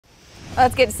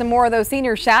Let's get to some more of those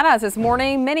senior shout-outs this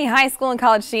morning. Many high school and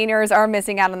college seniors are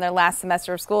missing out on their last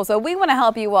semester of school, so we want to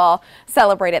help you all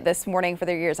celebrate it this morning for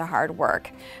their years of hard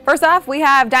work. First off, we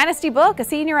have Dynasty Book, a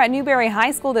senior at Newberry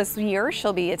High School this year.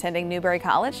 She'll be attending Newberry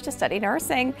College to study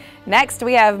nursing. Next,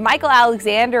 we have Michael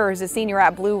Alexander, who's a senior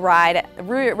at Blue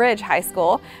Ridge High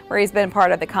School, where he's been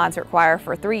part of the concert choir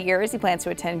for 3 years. He plans to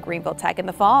attend Greenville Tech in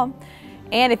the fall.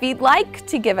 And if you'd like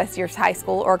to give us your high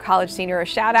school or college senior a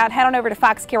shout out, head on over to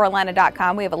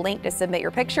foxcarolina.com. We have a link to submit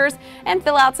your pictures and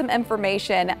fill out some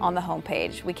information on the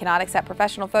homepage. We cannot accept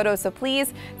professional photos, so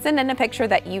please send in a picture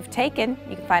that you've taken.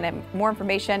 You can find more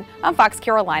information on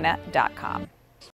foxcarolina.com.